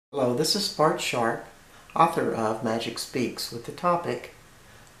Hello, this is Bart Sharp, author of Magic Speaks, with the topic,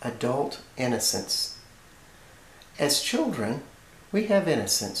 Adult Innocence. As children, we have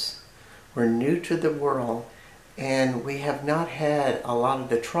innocence. We're new to the world, and we have not had a lot of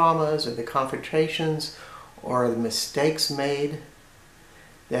the traumas or the confrontations or the mistakes made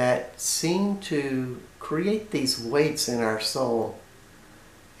that seem to create these weights in our soul.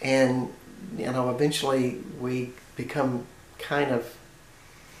 And, eventually we become kind of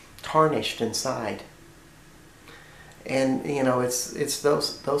tarnished inside. And it's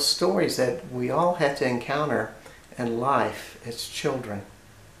those stories that we all had to encounter in life as children.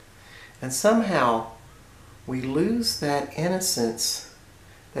 And somehow we lose that innocence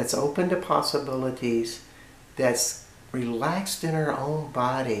that's open to possibilities, that's relaxed in our own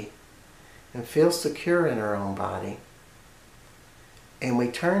body and feels secure in our own body. And we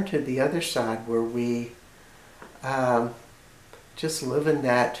turn to the other side where we just live in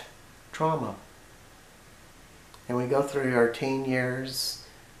that trauma. And we go through our teen years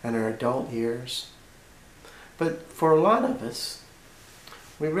and our adult years. But for a lot of us,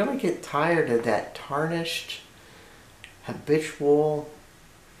 we really get tired of that tarnished, habitual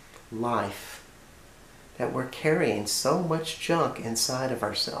life that we're carrying so much junk inside of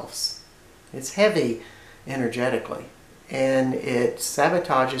ourselves. It's heavy energetically, and it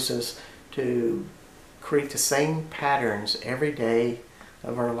sabotages us to create the same patterns every day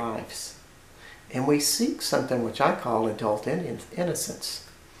of our lives. And we seek something which I call adult innocence.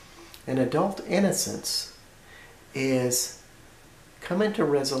 And adult innocence is coming to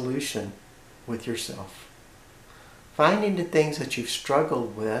resolution with yourself. Finding the things that you've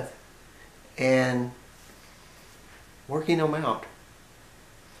struggled with and working them out.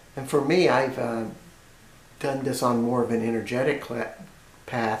 And for me, I've done this on more of an energetic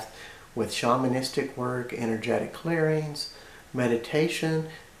path with shamanistic work, energetic clearings, meditation,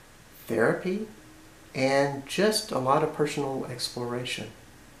 therapy, and just a lot of personal exploration.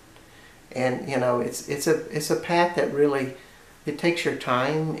 And it's a path that really, it takes your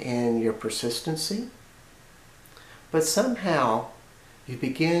time and your persistency, but somehow you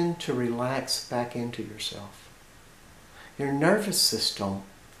begin to relax back into yourself. Your nervous system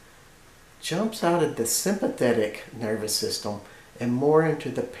jumps out of the sympathetic nervous system and more into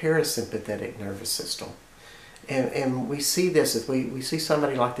the parasympathetic nervous system. And we see this as we see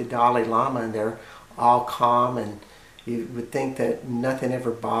somebody like the Dalai Lama, and they're all calm, and you would think that nothing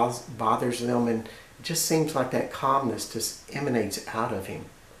ever bothers them, and it just seems like that calmness just emanates out of him.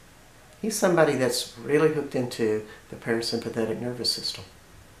 He's somebody that's really hooked into the parasympathetic nervous system.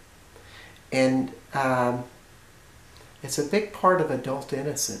 And it's a big part of adult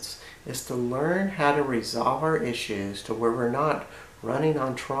innocence, is to learn how to resolve our issues to where we're not running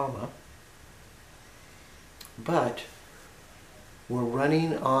on trauma, but we're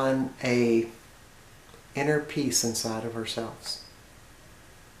running on a inner peace inside of ourselves.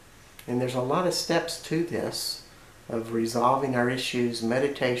 And there's a lot of steps to this, of resolving our issues,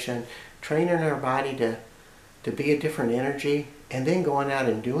 meditation, training our body to be a different energy, and then going out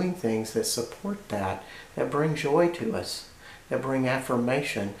and doing things that support that bring joy to us, that bring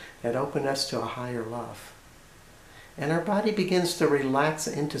affirmation, that open us to a higher love. And our body begins to relax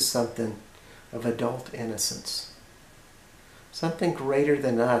into something of adult innocence. Something greater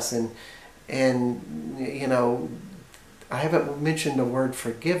than us. And I haven't mentioned the word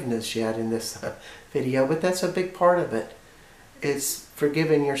forgiveness yet in this video, but that's a big part of it. It's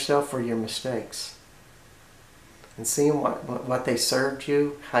forgiving yourself for your mistakes. And seeing what they served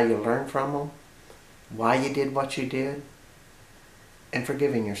you, how you learned from them, why you did what you did, and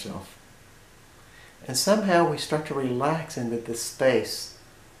forgiving yourself. And somehow we start to relax into this space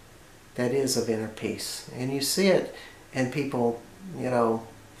that is of inner peace. And you see it in people,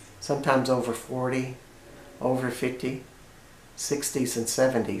 sometimes over 40, over 50, 60s and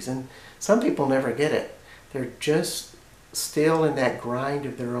 70s. And some people never get it. They're just still in that grind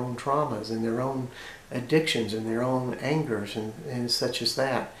of their own traumas and their own addictions and their own angers and such as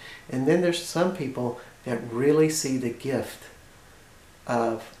that. And then there's some people that really see the gift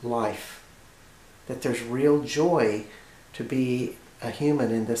of life, that there's real joy to be a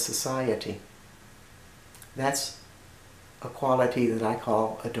human in this society. That's a quality that I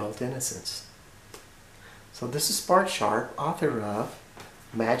call adult innocence. So this is Bart Sharp, author of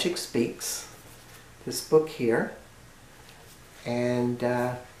Magic Speaks, this book here, and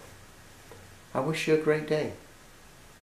I wish you a great day.